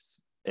if,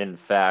 in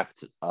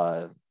fact,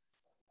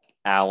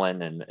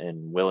 Allen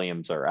and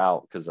Williams are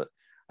out, because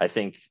I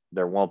think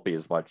there won't be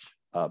as much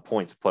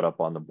points put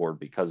up on the board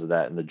because of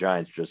that, and the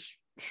Giants just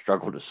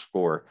struggle to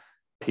score,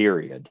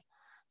 period.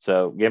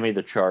 So give me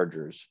the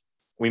Chargers.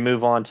 We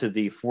move on to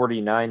the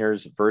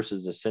 49ers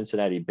versus the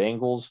Cincinnati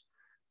Bengals.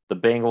 The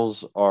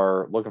Bengals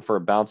are looking for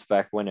a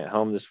bounce-back win at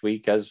home this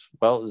week, as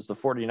well as the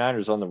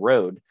 49ers on the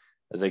road,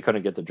 as they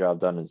couldn't get the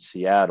job done in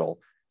Seattle.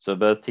 So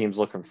both teams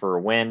looking for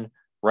a win.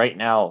 Right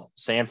now,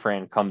 San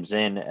Fran comes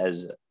in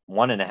as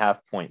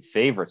 1.5-point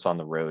favorites on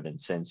the road in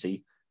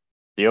Cincy.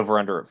 The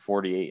over-under at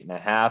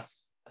 48.5.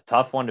 A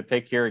tough one to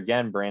pick here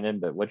again, Brandon,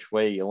 but which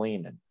way are you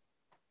leaning?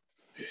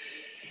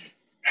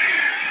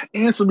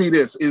 Answer me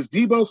this. Is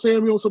Deebo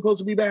Samuel supposed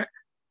to be back?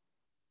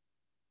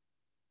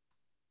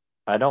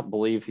 I don't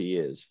believe he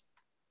is.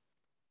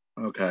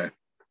 Okay.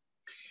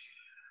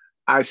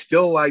 I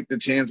still like the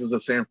chances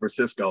of San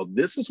Francisco.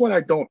 This is what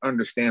I don't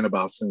understand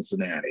about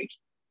Cincinnati.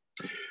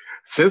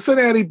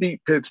 Cincinnati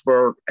beat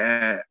Pittsburgh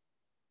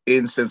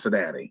in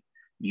Cincinnati.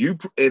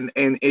 And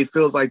it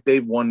feels like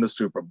they've won the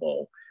Super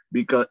Bowl,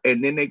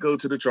 and then they go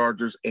to the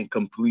Chargers and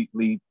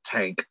completely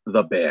tank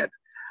the bed.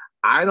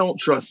 I don't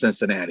trust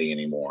Cincinnati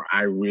anymore.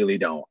 I really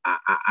don't.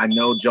 I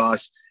know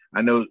Josh.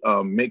 I know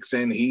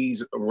Mixon,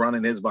 he's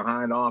running his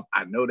behind off.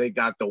 I know they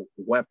got the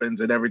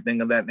weapons and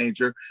everything of that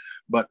nature,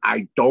 but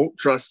I don't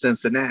trust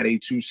Cincinnati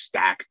to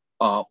stack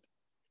up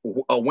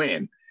a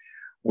win.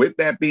 With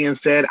that being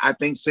said, I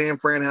think San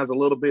Fran has a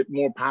little bit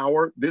more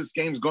power. This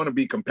game's going to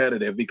be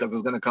competitive because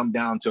it's going to come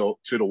down to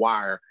the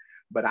wire.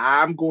 but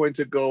I'm going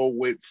to go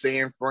with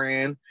San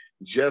Fran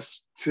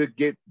just to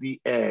get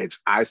the edge.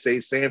 I say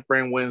San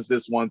Fran wins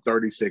this one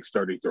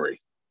 36-33.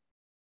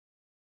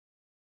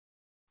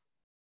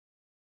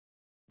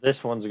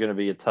 This one's going to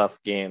be a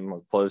tough game, a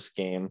close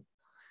game.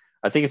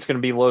 I think it's going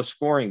to be a low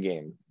scoring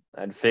game.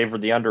 I'd favor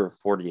the under of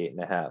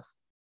 48.5.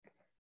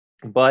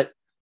 But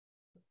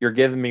you're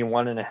giving me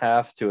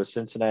 1.5 to a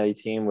Cincinnati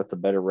team with a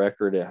better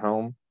record at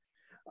home.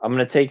 I'm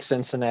going to take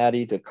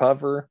Cincinnati to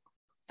cover,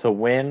 to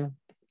win,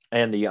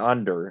 and the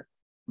under.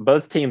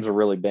 Both teams are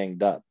really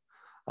banged up.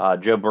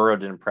 Joe Burrow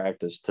didn't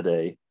practice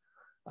today.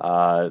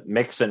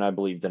 Mixon, I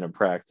believe, didn't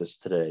practice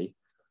today.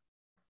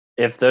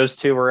 If those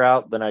two are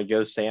out, then I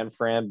go San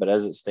Fran. But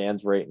as it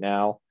stands right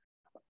now,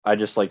 I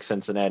just like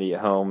Cincinnati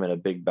at home and a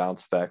big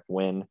bounce back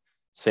win.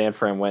 San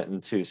Fran went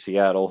into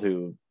Seattle,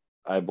 who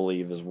I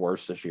believe is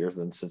worse this year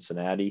than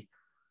Cincinnati.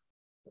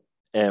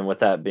 And with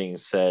that being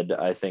said,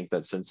 I think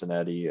that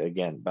Cincinnati,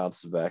 again,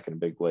 bounces back in a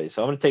big way.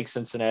 So I'm going to take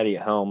Cincinnati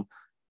at home.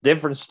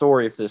 Different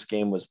story if this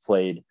game was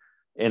played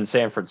in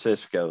San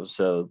Francisco.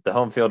 So the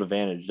home field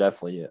advantage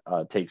definitely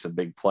takes a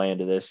big play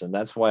into this. And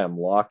that's why I'm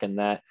locking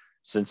that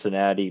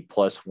Cincinnati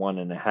plus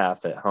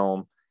 1.5 at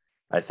home.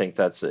 I think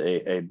that's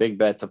a big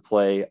bet to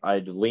play.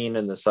 I'd lean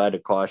in the side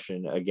of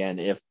caution. Again,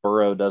 if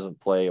Burrow doesn't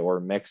play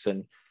or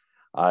Mixon,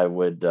 I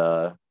would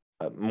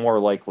more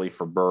likely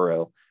for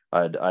Burrow.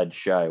 I'd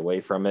shy away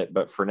from it.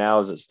 But for now,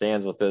 as it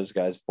stands with those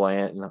guys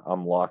playing,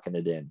 I'm locking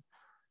it in.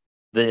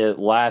 The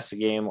last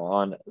game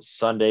on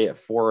Sunday at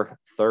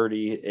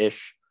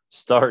 4:30-ish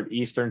start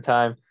Eastern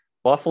time,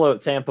 Buffalo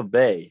at Tampa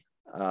Bay.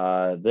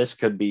 This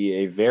could be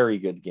a very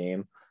good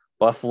game.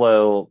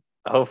 Buffalo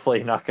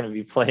hopefully not going to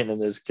be playing in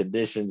those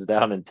conditions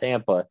down in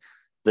Tampa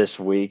this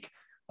week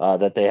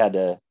that they had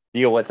to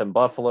deal with in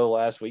Buffalo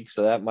last week.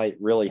 So that might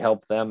really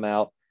help them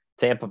out.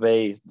 Tampa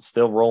Bay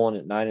still rolling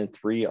at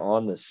 9-3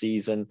 on the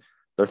season.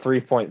 They're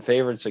 3-point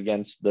favorites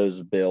against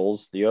those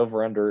Bills. The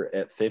over-under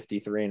at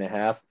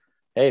 53.5.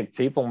 Hey,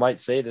 people might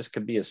say this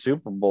could be a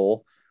Super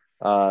Bowl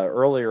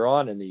earlier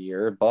on in the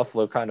year.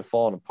 Buffalo kind of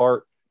falling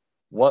apart.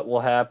 What will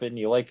happen?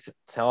 You like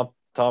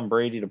Tom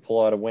Brady to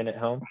pull out a win at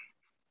home?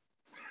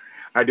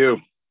 I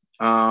do.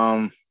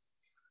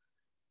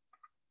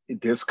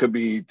 This could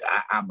be,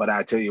 but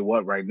I tell you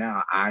what, right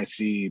now, I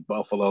see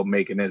Buffalo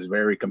making this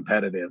very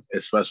competitive,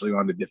 especially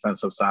on the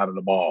defensive side of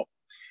the ball.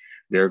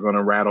 They're going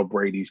to rattle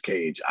Brady's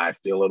cage. I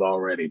feel it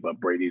already, but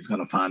Brady's going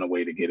to find a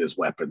way to get his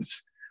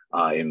weapons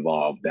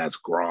involved. That's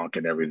Gronk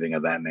and everything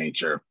of that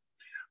nature.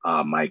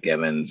 Mike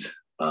Evans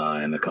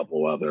and a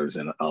couple others,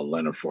 and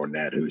Leonard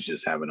Fournette, who's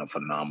just having a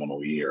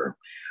phenomenal year.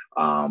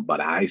 But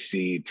I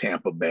see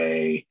Tampa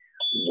Bay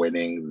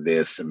winning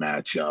this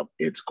matchup.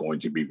 It's going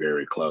to be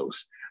very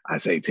close. I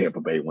say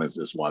Tampa Bay wins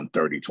this one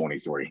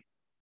 30-23.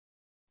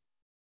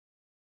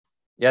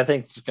 Yeah, I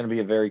think it's going to be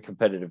a very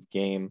competitive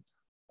game.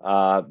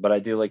 But I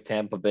do like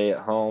Tampa Bay at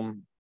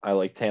home. I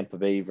like Tampa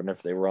Bay even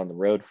if they were on the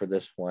road for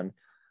this one.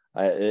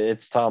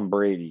 It's Tom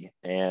Brady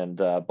and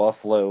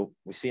Buffalo.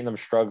 We've seen them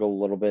struggle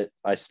a little bit.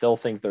 I still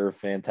think they're a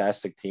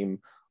fantastic team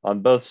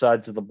on both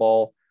sides of the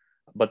ball.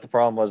 But the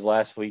problem was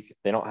last week,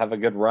 they don't have a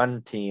good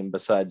run team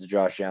besides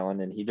Josh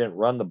Allen, and he didn't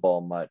run the ball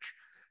much.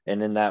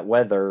 And in that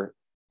weather,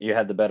 you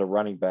had the better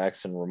running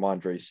backs in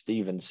Ramondre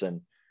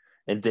Stevenson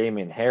and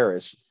Damian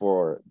Harris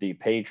for the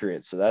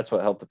Patriots. So that's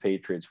what helped the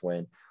Patriots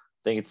win.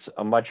 I think it's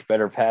a much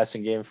better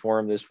passing game for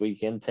him this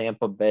week in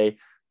Tampa Bay,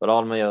 but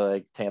ultimately I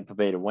like Tampa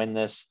Bay to win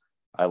this.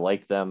 I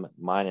like them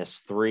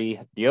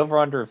 -3. The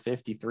over-under of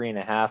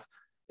 53.5.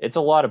 It's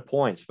a lot of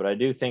points, but I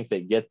do think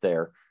they get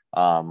there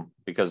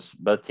because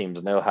both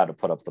teams know how to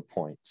put up the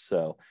points.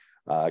 So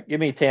give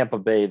me Tampa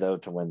Bay, though,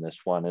 to win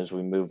this one as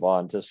we move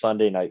on to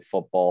Sunday Night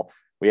Football.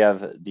 We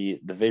have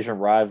the division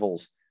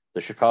rivals,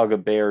 the Chicago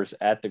Bears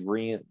at the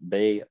Green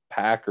Bay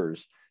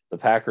Packers. The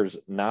Packers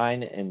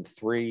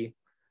 9-3.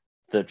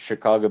 The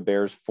Chicago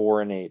Bears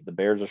 4-8. The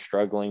Bears are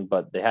struggling,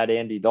 but they had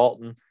Andy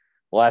Dalton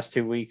the last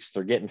 2 weeks.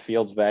 They're getting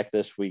Fields back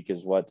this week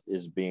is what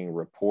is being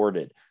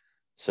reported.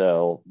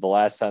 So the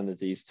last time that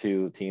these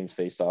two teams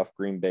faced off,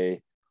 Green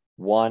Bay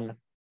won.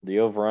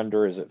 The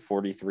over-under is at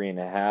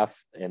 43.5,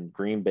 and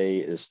Green Bay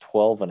is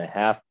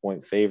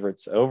 12.5-point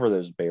favorites over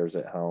those Bears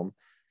at home.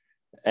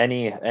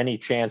 Any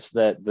chance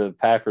that the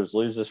Packers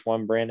lose this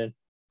one, Brandon?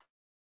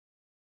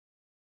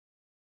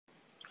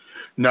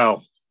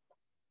 No,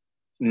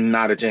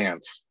 not a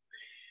chance.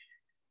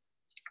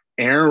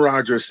 Aaron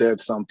Rodgers said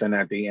something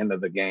at the end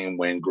of the game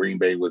when Green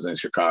Bay was in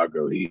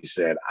Chicago. He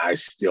said, I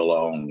still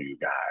own you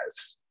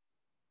guys.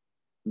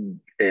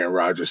 Aaron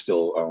Rodgers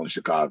still owns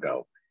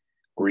Chicago.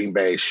 Green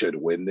Bay should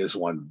win this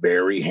one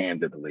very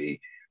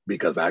handedly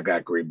because I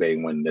got Green Bay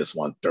win this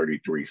one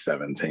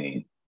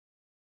 33-17.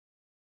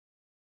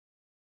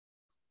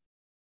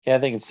 Yeah, I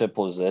think it's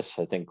simple as this.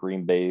 I think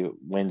Green Bay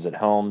wins at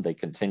home. They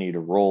continue to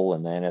roll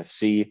in the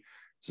NFC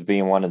as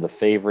being one of the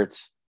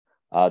favorites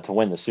to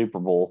win the Super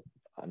Bowl,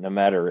 no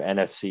matter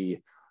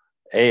NFC,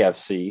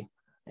 AFC.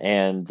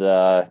 And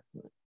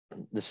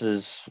this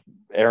is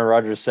Aaron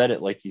Rodgers said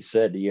it like he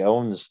said. He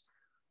owns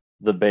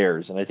the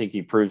Bears. And I think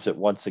he proves it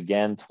once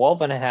again.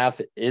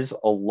 12.5 is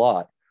a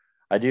lot.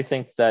 I do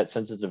think that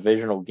since it's a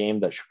divisional game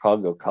that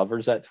Chicago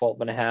covers at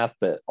 12.5,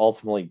 but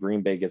ultimately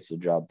Green Bay gets the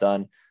job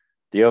done.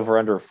 The over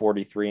under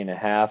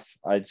 43.5,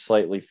 I'd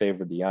slightly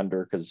favor the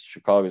under because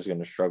Chicago is going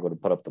to struggle to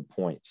put up the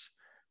points.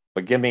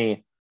 But give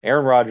me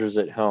Aaron Rodgers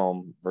at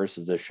home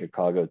versus the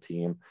Chicago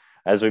team.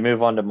 As we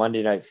move on to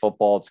Monday Night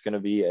Football, it's going to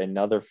be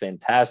another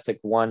fantastic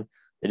one.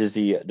 It is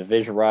the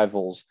division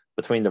rivals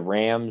between the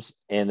Rams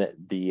and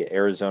the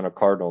Arizona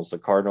Cardinals. The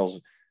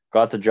Cardinals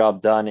got the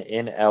job done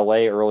in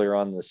LA earlier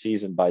on in the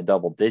season by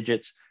double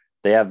digits.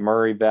 They have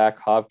Murray back,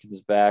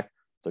 Hopkins back.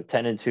 They're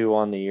 10-2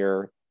 on the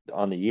year.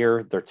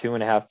 They're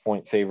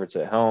 2.5-point favorites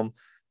at home.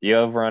 The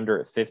over under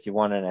at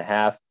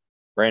 51.5.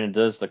 Brandon,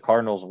 does the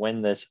Cardinals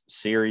win this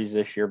series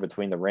this year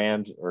between the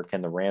Rams, or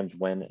can the Rams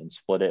win and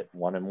split it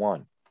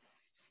 1-1?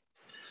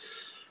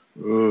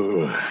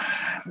 Ooh,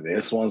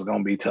 this one's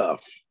gonna be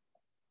tough.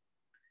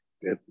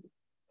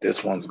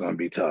 This one's gonna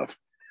be tough.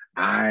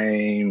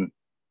 I'm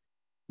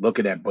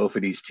looking at both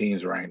of these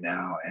teams right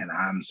now, and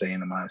I'm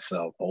saying to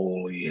myself,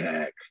 "Holy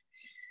heck,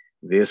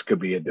 this could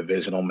be a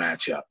divisional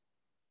matchup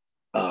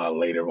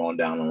later on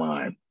down the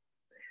line."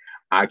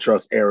 I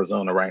trust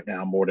Arizona right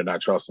now more than I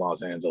trust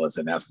Los Angeles,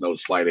 and that's no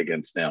slight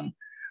against them.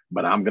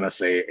 But I'm going to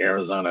say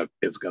Arizona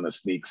is going to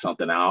sneak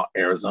something out.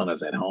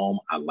 Arizona's at home.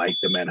 I like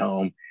them at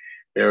home.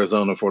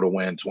 Arizona for the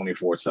win,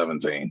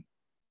 24-17.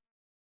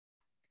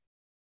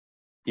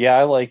 Yeah,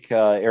 I like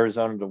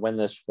Arizona to win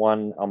this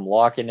one. I'm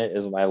locking it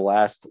as my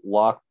last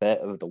lock bet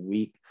of the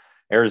week.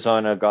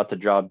 Arizona got the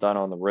job done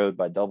on the road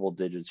by double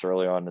digits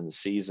early on in the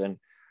season.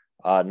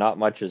 Not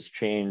much has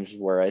changed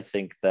where I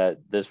think that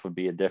this would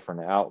be a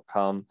different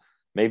outcome,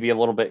 maybe a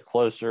little bit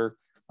closer.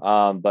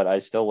 But I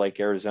still like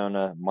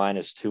Arizona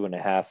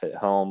 -2.5 at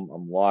home.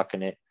 I'm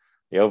locking it.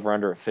 The over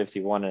under at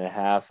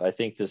 51.5. I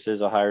think this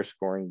is a higher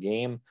scoring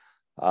game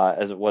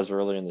as it was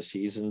earlier in the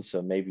season.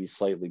 So maybe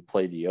slightly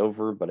play the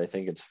over, but I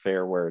think it's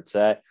fair where it's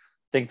at. I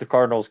think the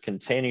Cardinals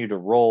continue to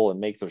roll and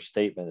make their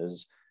statement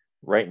as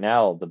right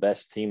now the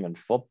best team in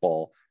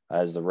football,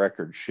 as the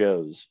record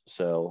shows.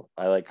 So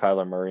I like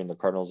Kyler Murray and the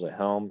Cardinals at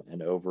home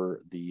and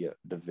over the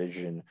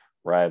division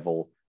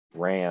rival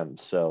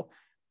Rams. So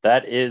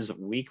that is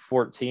week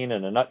 14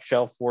 in a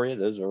nutshell for you.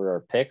 Those are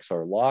our picks,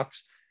 our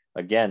locks.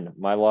 Again,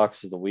 my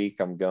locks of the week,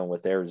 I'm going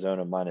with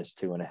Arizona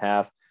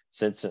 -2.5,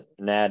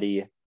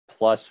 Cincinnati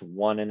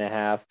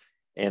 +1.5,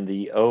 and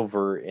the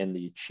over in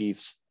the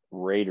Chiefs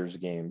Raiders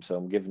game. So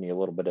I'm giving you a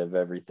little bit of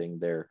everything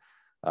there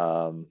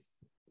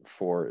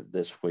for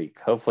this week.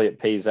 Hopefully it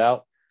pays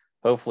out.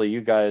 Hopefully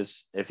you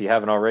guys, if you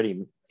haven't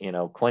already,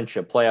 clinch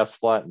a playoff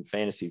spot in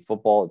fantasy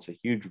football. It's a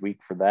huge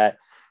week for that.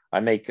 I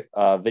make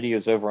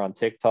videos over on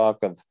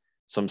TikTok of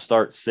some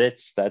start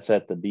sits. That's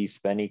at the B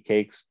Spenny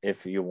Cakes.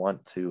 If you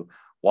want to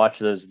watch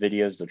those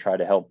videos to try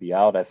to help you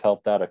out, I've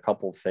helped out a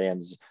couple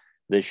fans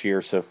this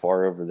year so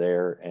far over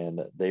there,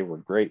 and they were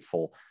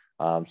grateful.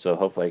 So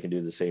hopefully I can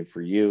do the same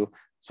for you,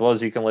 as well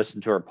as you can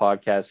listen to our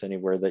podcast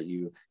anywhere that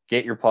you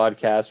get your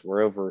podcasts.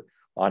 We're over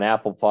on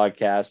Apple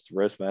Podcasts,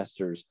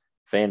 Roastmasters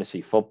Fantasy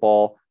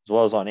Football, as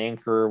well as on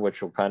Anchor,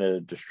 which will kind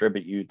of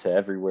distribute you to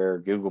everywhere,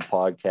 Google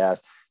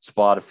Podcasts,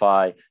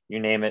 Spotify, you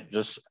name it.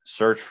 Just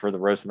search for the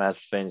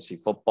Roastmasters Fantasy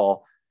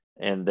Football,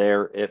 and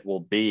there it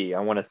will be. I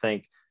want to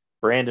thank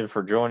Brandon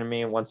for joining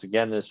me once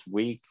again this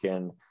week,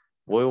 and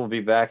we will be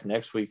back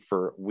next week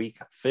for week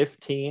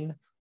 15,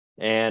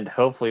 and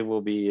hopefully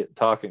we'll be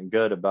talking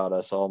good about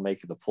us all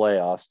making the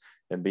playoffs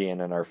and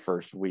being in our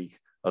first week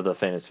of the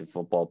fantasy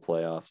football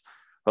playoffs.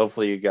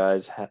 Hopefully you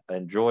guys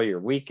enjoy your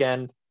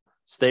weekend.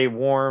 Stay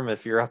warm.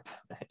 If you're up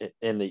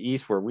in the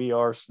east where we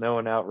are,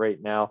 snowing out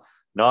right now,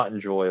 not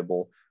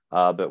enjoyable,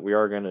 but we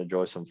are going to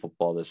enjoy some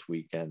football this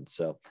weekend.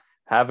 So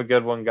have a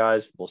good one,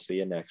 guys. We'll see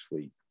you next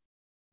week.